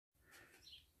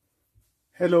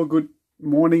Hello, good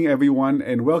morning everyone,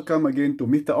 and welcome again to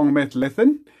Mr. Ong Math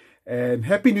lesson. And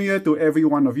Happy New Year to every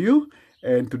one of you.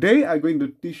 And today I'm going to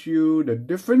teach you the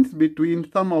difference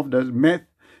between some of the math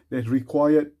that's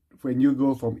required when you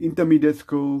go from intermediate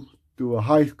school to a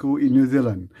high school in New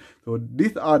Zealand. So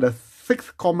these are the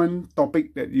 6 common topics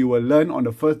that you will learn on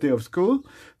the first day of school.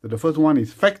 So the first one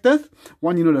is factors.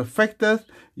 Once you know the factors,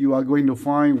 you are going to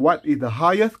find what is the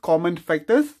highest common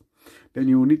factors. Then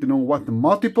you need to know what the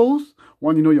multiples.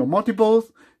 Once you know your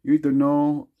multiples, you need to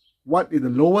know what is the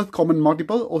lowest common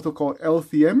multiple, also called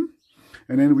LCM.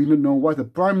 And then we need to know what the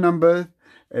prime numbers.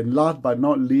 And last but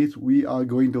not least, we are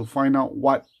going to find out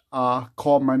what are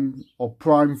common or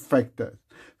prime factors.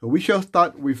 So we shall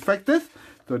start with factors.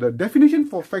 So the definition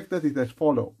for factors is as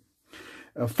follows.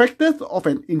 Factors of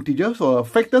an integer, so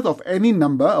factors of any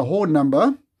number, a whole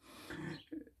number,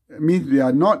 means they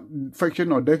are not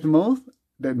fraction or decimals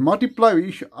that multiply with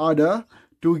each other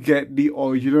to get the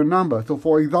original number. So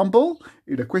for example,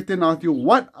 if the question asks you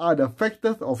what are the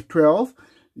factors of 12,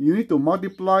 you need to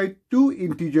multiply 2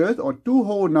 integers or 2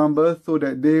 whole numbers so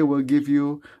that they will give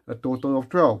you a total of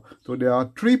 12. So there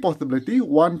are 3 possibilities: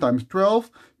 1 times 12,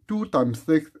 2 times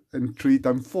 6, and 3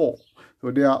 times 4.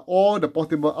 So they are all the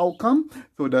possible outcome.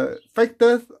 So the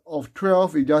factors of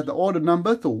 12 is just all the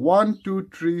numbers. So 1, 2,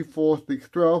 3, 4, 6,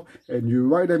 12. And you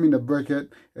write them in the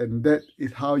bracket. And that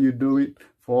is how you do it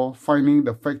for finding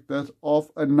the factors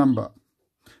of a number.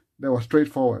 That was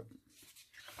straightforward.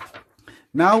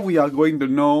 Now we are going to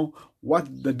know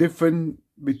what the difference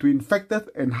between factors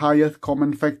and highest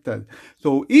common factors.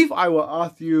 So if I will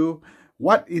ask you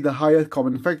what is the highest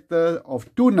common factor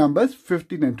of 2 numbers,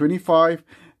 15 and 25,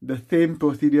 the same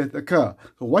procedures occur.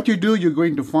 So what you do, you're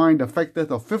going to find the factors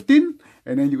of 15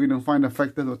 and then you're going to find the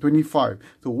factors of 25.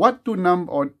 So what two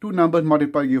numbers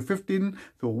multiply give 15?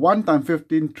 So 1 times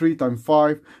 15, 3 times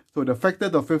 5. So the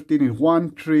factors of 15 is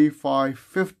 1, 3, 5,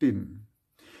 15.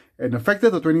 And the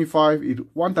factors of 25 is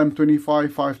 1 times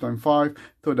 25, 5 times 5.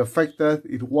 So the factors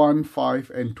is 1,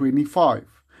 5, and 25.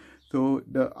 So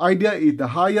the idea is the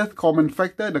highest common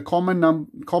factor. The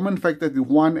common factor is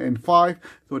 1 and 5.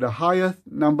 So the highest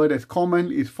number that's common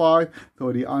is 5.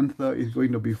 So the answer is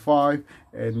going to be 5.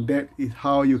 And that is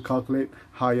how you calculate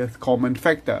highest common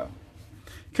factor.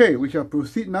 Okay, we shall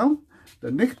proceed now.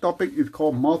 The next topic is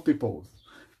called multiples.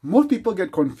 Most people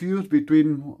get confused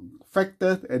between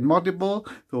factors and multiples,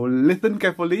 so listen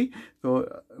carefully.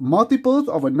 So multiples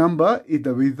of a number is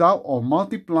the result of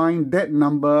multiplying that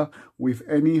number with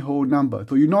any whole number.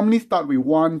 So you normally start with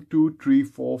 1, 2, 3,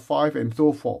 4, 5 and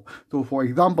so forth. So for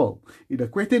example, if the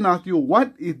question asks you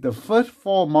what is the first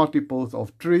 4 multiples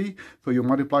of 3, so you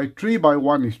multiply 3 by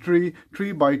 1 is 3,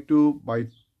 3 by 2 by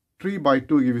 3 by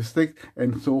 2 gives you 6,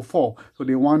 and so forth. So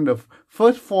they want the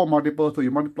first 4 multiples, so you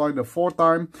multiply the 4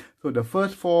 times. So the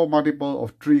first 4 multiple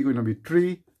of 3 is going to be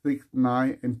 3, 6,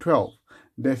 9, and 12.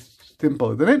 That's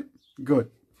simple, isn't it? Good.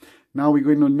 Now we're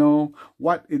going to know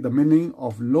what is the meaning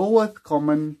of lowest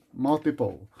common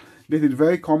multiple. This is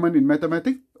very common in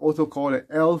mathematics, also called an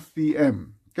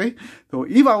LCM. Okay, so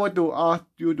if I were to ask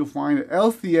you to find the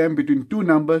LCM between 2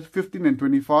 numbers, 15 and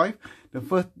 25,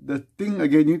 the thing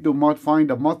again, you need to find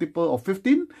the multiple of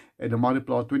 15 and the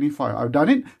multiple of 25. I've done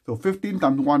it. So 15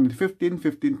 times 1 is 15,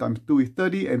 15 times 2 is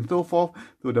 30, and so forth.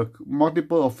 So the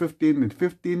multiple of 15 is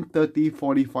 15, 30,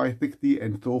 45, 60,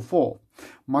 and so forth.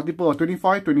 Multiple of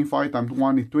 25, 25 times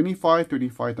 1 is 25,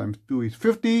 25 times 2 is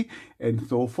 50, and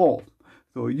so forth.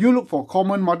 So you look for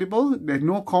common multiple. There's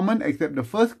no common except the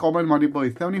first common multiple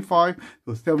is 75.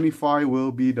 So 75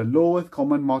 will be the lowest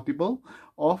common multiple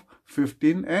of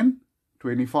 15 and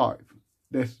 25.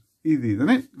 That's easy, isn't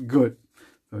it? Good.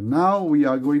 So now we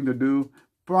are going to do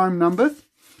prime numbers.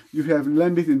 You have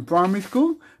learned this in primary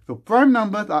school. So prime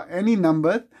numbers are any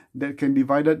numbers that can be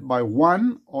divided by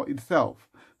 1 or itself.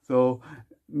 So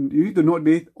you need to note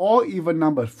this, all even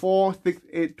numbers, 4, 6,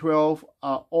 8, 12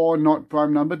 are all not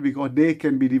prime numbers because they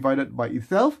can be divided by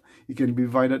itself, it can be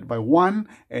divided by 1,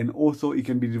 and also it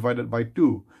can be divided by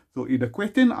 2. So if the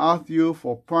question asks you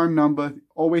for prime numbers,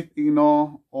 always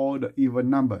ignore all the even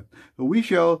numbers. So we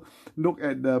shall look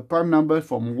at the prime numbers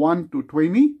from 1 to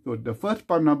 20. So the first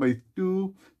prime number is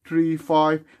 2, 3,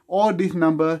 5. All these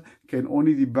numbers can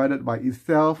only be divided by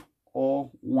itself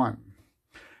or 1.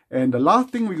 And the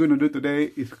last thing we're going to do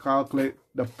today is calculate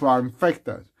the prime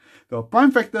factors. The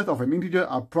prime factors of an integer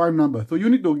are prime numbers. So you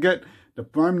need to get the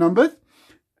prime numbers,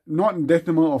 not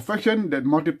decimal or fraction, that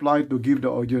multiply to give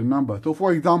the original number. So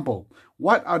for example,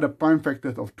 what are the prime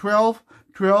factors of 12?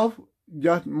 12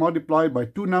 just multiplied by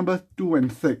 2 numbers, 2 and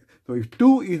 6. So if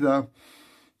 2 is a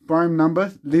prime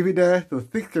numbers, leave it there. So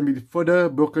 6 can be further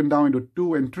broken down into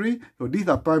 2 and 3. So these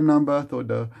are prime numbers, so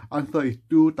the answer is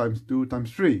 2 times 2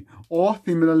 times 3. Or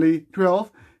similarly,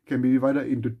 12 can be divided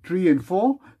into 3 and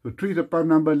 4. So 3 is a prime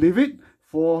number, leave it.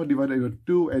 4 divided into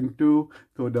 2 and 2.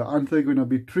 So the answer is going to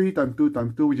be 3 times 2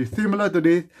 times 2, which is similar to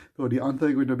this. So the answer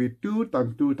is going to be 2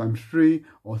 times 2 times 3.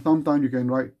 Or sometimes you can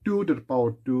write 2 to the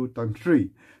power 2 times 3.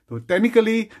 So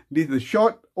technically, this is a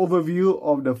short overview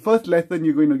of the first lesson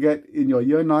you're going to get in your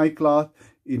Year 9 class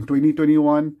in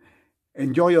 2021.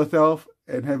 Enjoy yourself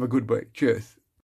and have a good break. Cheers.